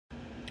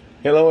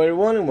Hello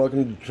everyone and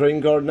welcome to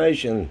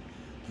tradingcardnation.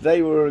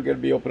 Today we're going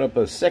to be opening up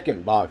a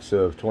second box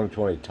of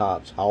 2020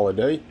 Topps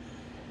Holiday.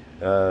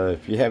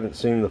 If you haven't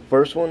seen the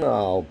first one,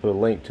 I'll put a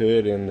link to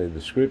it in the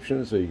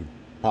description so you can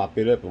pop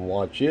it up and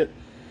watch it.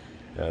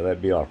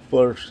 That'd be our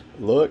first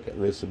look.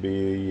 This will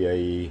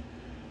be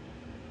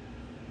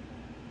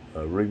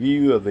a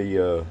review of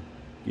the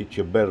get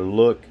you a better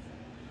look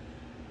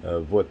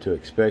of what to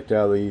expect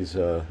out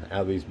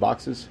of these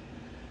boxes.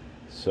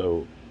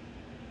 So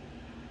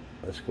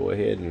let's go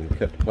ahead and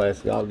cut the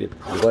plastic off, get the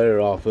glare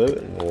off of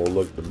it, and we'll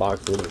look at the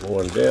box a little bit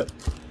more in depth.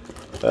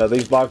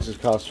 These boxes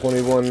cost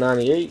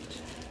 $21.98,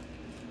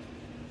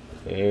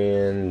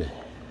 and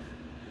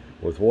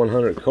with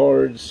 100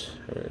 cards,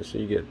 so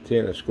you get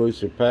 10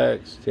 exclusive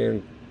packs,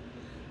 10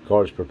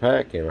 cards per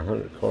pack, and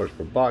 100 cards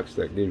per box.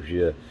 That gives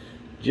you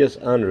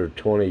just under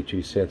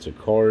 22 cents a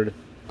card.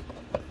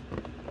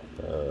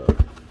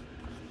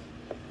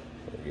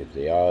 Get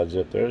the odds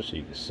up there so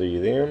you can see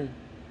them.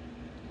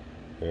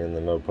 And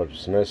the no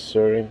purchase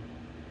necessary.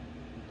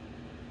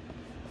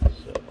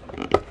 So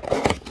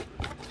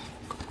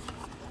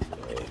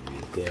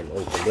get them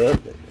opened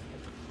up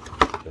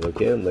and look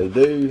at them. They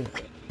do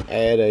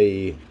add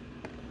a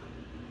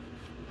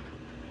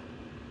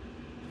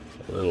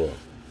little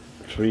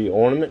tree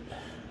ornament,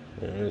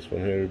 and this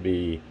one here would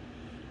be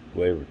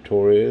Gleyber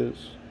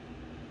Torres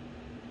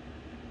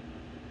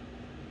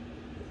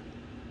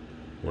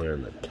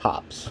wearing the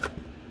Topps.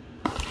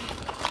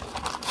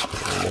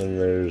 And then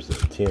there's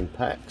the 10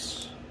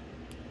 packs.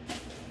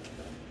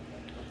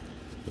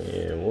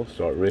 And we'll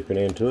start ripping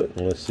into it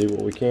and let's see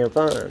what we can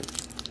find.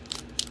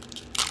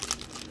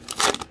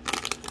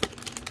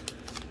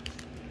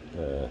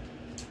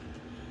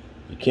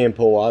 You can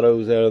pull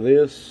autos out of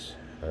this.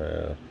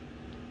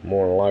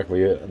 More than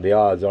likely, the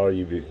odds are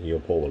you'll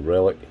pull a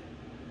relic.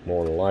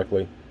 More than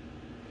likely.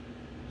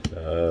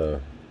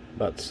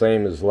 About the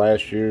same as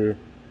last year.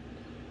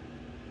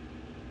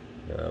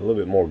 A little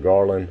bit more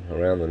garland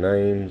around the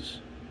names.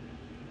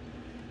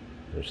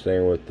 They're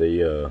staying with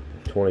the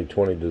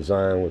 2020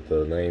 design with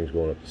the names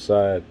going up the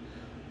side.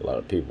 A lot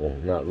of people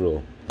not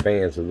real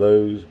fans of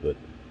those, but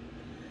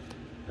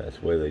that's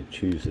the way they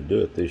choose to do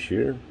it this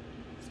year.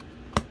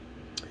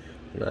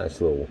 Nice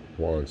little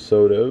Juan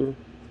Soto.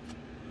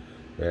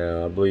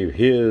 Now I believe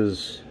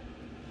his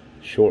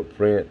short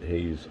print,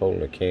 he's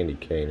holding a candy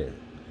cane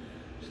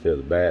instead of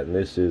the bat, and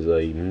this is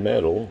a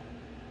metal.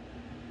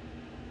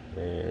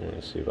 And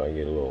let's see if I can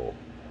get a little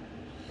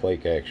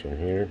flake action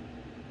here.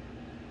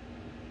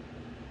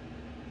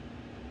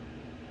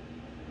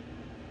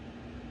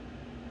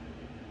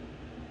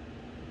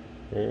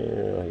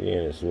 And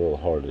again, it's a little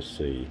hard to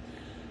see.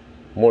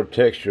 More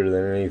texture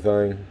than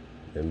anything,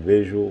 and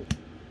visual.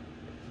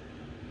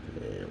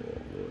 And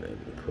we'll go ahead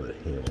and put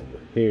him over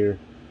here.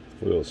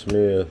 Will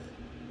Smith,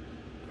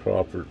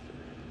 Crawford,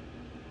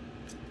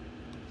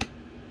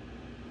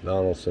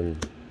 Donaldson,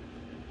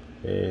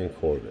 and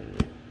Corbin.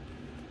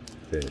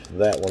 Finish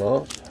that one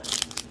off.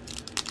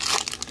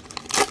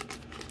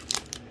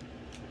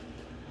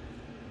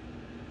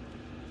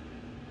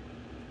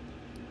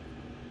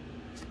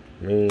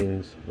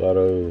 Means,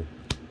 Votto,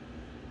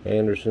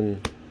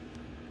 Anderson,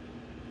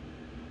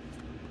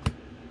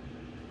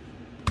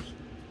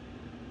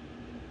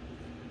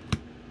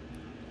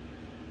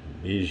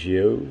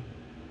 Biggio,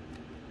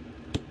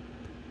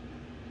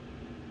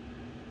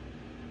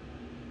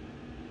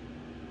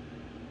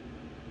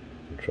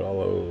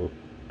 Trollo,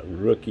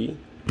 rookie,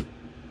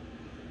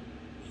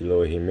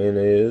 Eloy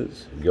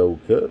Jimenez, Gold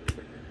Cup,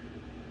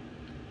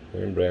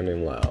 and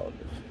Brandon Loud.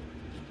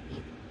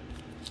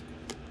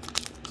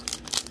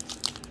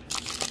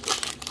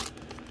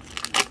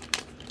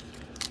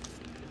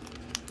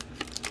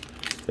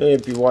 And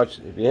if you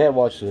have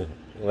watched the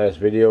last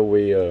video,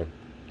 we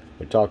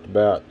talked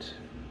about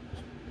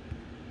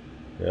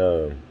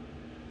doing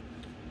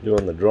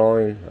the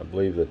drawing. I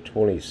believe the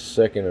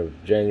 22nd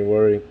of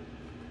January.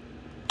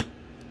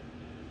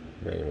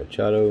 Manny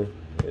Machado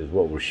is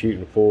what we're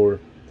shooting for.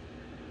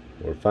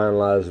 We're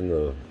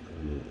finalizing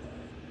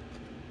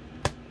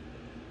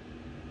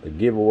the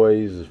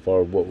giveaways as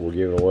far as what we're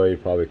giving away.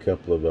 Probably a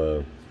couple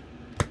of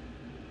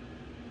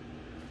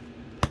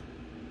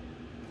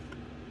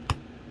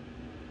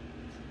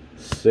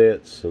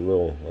sets, a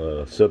little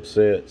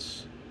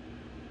subsets,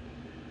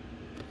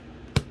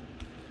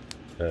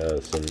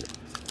 some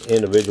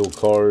individual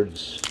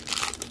cards,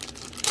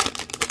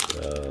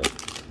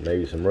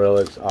 maybe some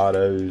relics,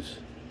 autos.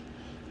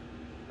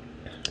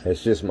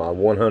 It's just my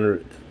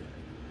 100th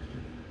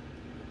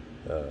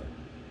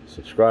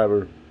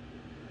subscriber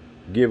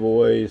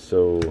giveaway,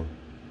 so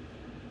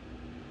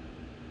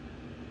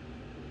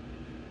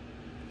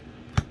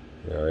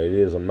it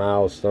is a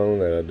milestone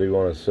that I do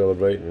want to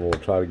celebrate, and we'll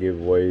try to give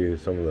away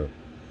some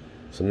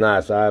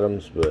nice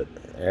items. But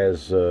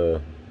as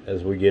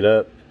we get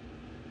up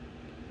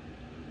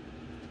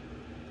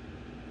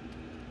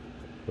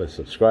with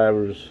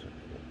subscribers,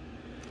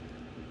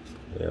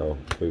 we will.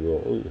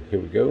 Ooh, here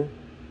we go.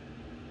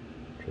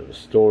 Trevor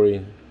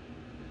Story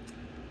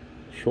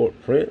short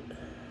print.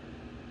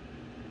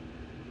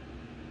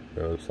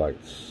 It looks like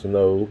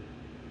snow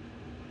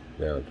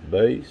down at the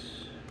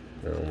base,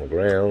 down on the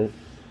ground.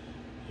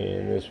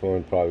 And this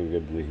one probably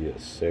going to be a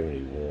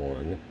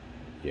 71.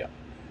 Yeah,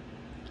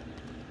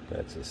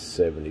 that's a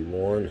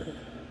 71.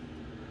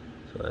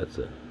 So that's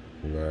a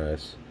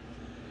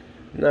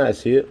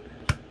nice hit.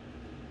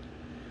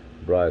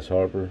 Bryce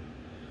Harper.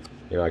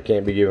 You know, I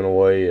can't be giving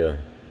away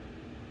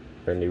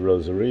Randy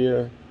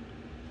Rosaria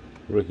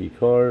rookie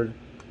card.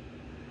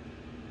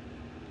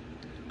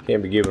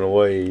 Can't be giving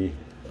away, you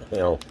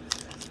know,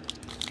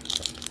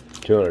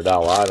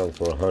 $200 item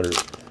for 100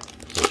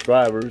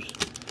 subscribers.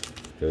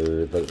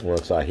 Because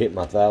once I hit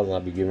my 1,000, I'll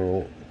be giving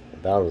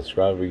 1,000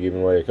 subscribers, I'll be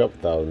giving away a couple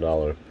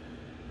 $1,000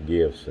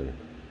 gifts, and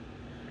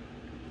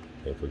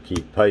if we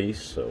keep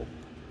pace. So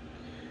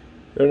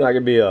there's not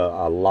gonna be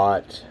a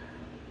lot.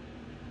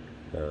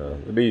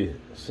 It'll be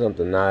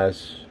something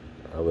nice.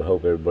 I would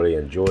hope everybody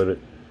enjoyed it.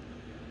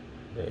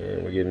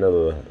 And we get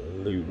another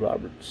Lou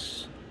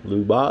Roberts,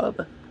 Lou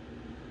Bob.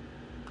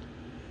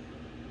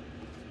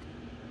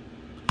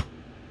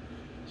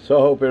 So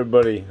I hope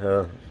everybody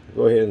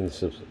go ahead and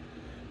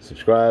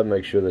subscribe.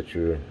 Make sure that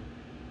your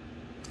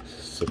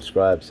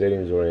subscribe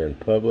settings are in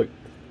public.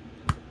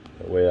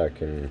 That way I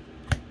can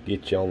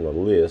get you on the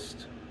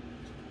list.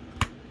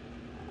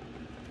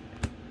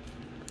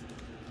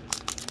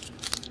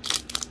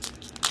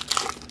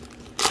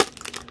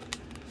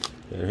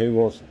 And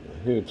who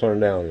would turn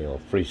down, you know,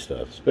 free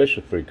stuff,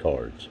 especially free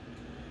cards.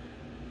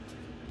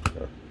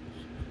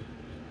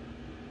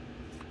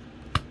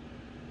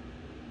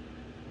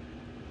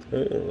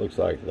 It looks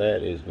like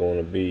that is going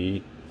to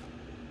be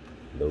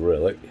the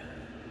relic.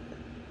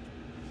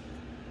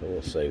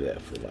 We'll save that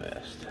for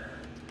last.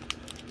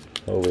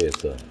 Hopefully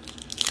it's a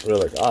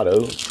relic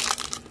auto.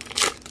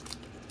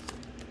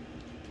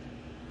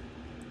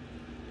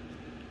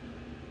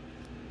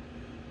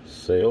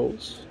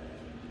 Sales.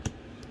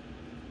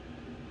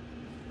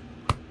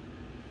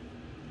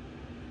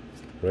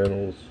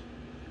 Reynolds.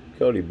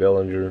 Cody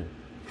Bellinger.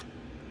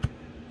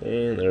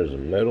 And there's a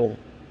medal.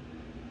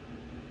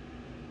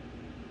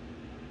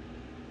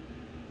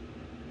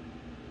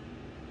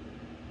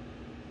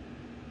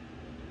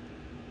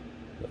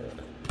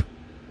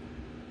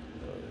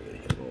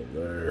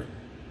 There,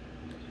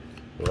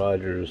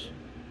 Rogers,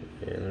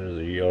 and there's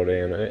a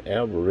Jordan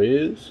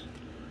Alvarez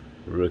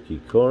rookie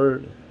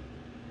card.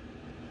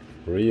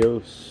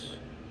 Rios,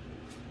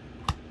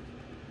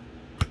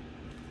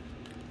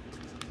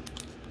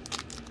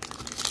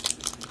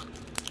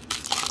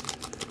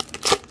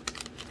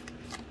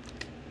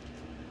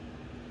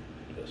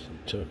 Justin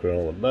Tucker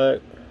on the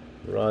back.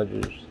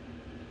 Rogers,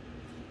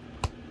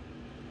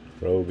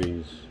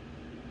 Robies,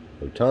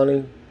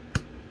 Otani,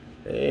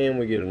 and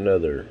we get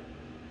another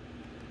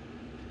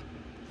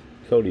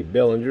Cody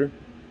Bellinger.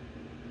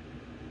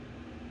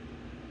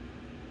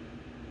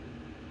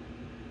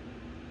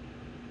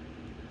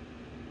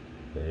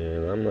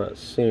 And I'm not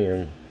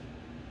seeing.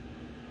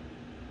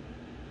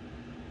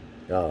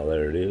 Oh,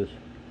 there it is.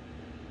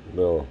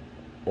 Little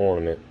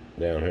ornament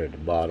down here at the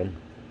bottom.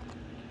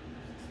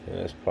 And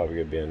that's probably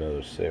going to be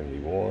another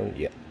 71.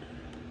 Yep.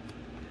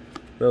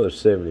 Another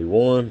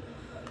 71.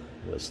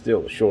 But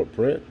still a short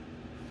print.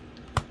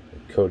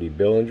 Cody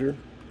Bellinger.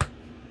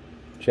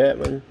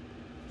 Chapman.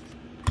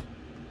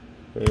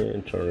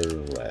 And turn it to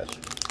the last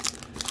one.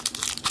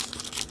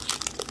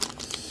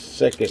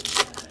 Second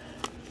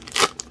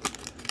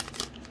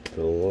to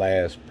the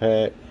last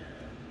pack.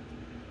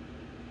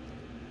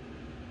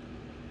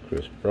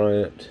 Chris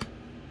Bryant.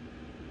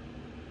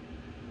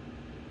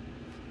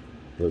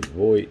 Luke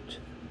Voigt.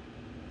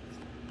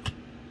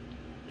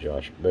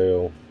 Josh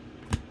Bell.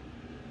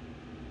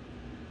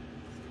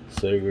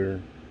 Seager.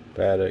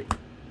 Paddock.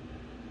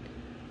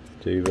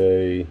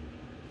 Tuve.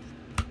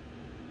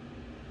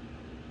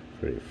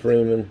 Freddie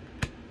Freeman.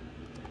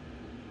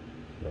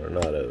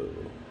 Arenado.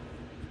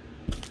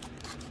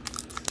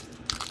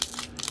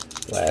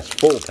 Last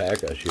full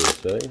pack, I should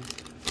say.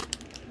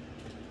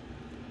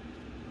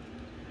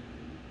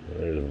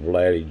 There's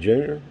Vladdy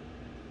Jr.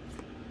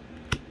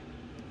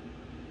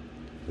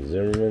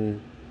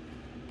 Zimmerman.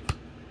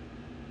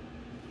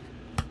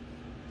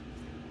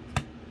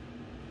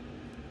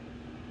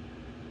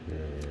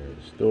 And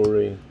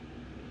Story.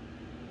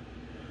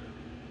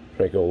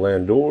 Franco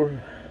Lindor.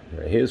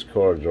 Now his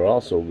cards are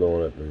also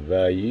going up in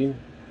value.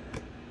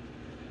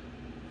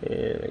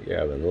 And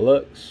Gavin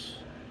Lux.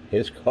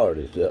 His card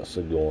is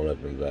also going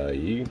up in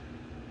value.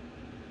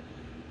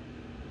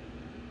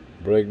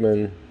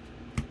 Bregman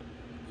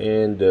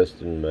and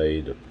Dustin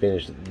May to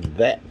finish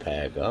that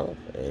pack off.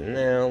 And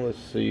now let's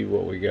see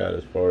what we got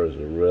as far as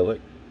a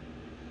relic.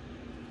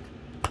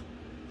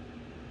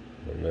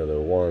 Another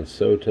Juan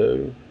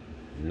Soto,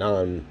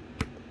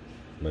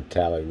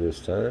 non-metallic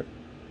this time.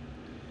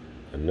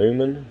 A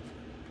Newman,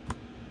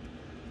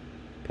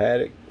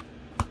 Paddock,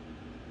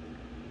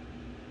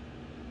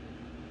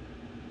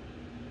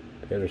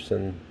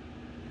 Pedersen,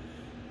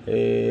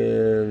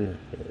 and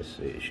let's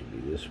see, it should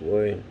be this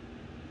way.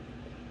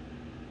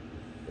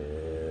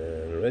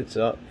 And Red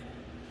Sox.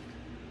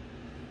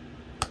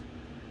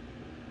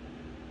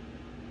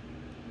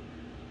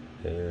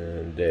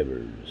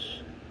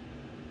 endeavors.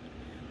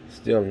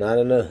 Still not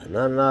an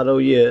auto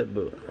yet,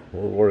 but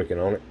we're working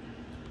on it.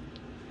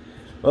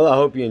 Well, I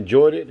hope you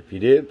enjoyed it. If you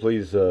did,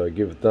 please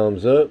give a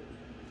thumbs up.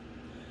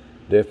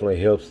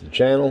 Definitely helps the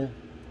channel.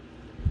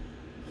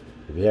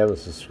 If you haven't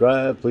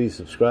subscribed, please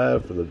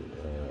subscribe for the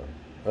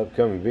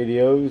upcoming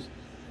videos.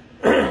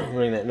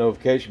 Ring that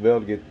notification bell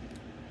to get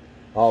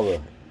all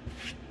the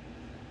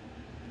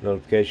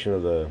notification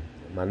of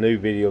my new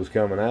videos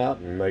coming out,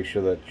 and make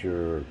sure that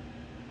your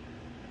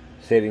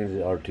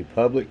settings are to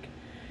public.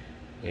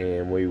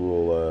 And we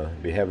will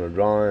be having a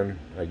drawing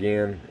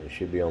again. It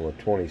should be on the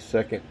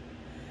 22nd.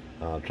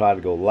 I'll try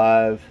to go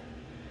live.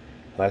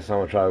 Last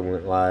time I tried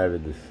went live,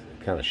 it just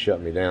kind of shut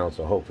me down,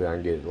 so hopefully I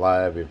can get it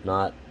live. If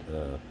not,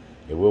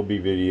 it will be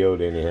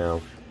videoed anyhow.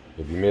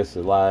 If you miss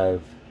it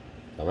live,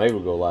 I'm able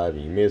to go live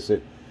and you miss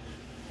it,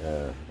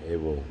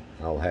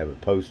 I'll have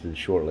it posted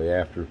shortly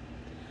after.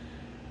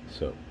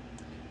 So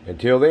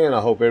until then,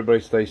 I hope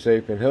everybody stays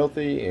safe and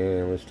healthy,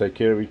 and let's take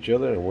care of each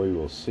other, and we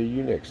will see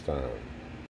you next time.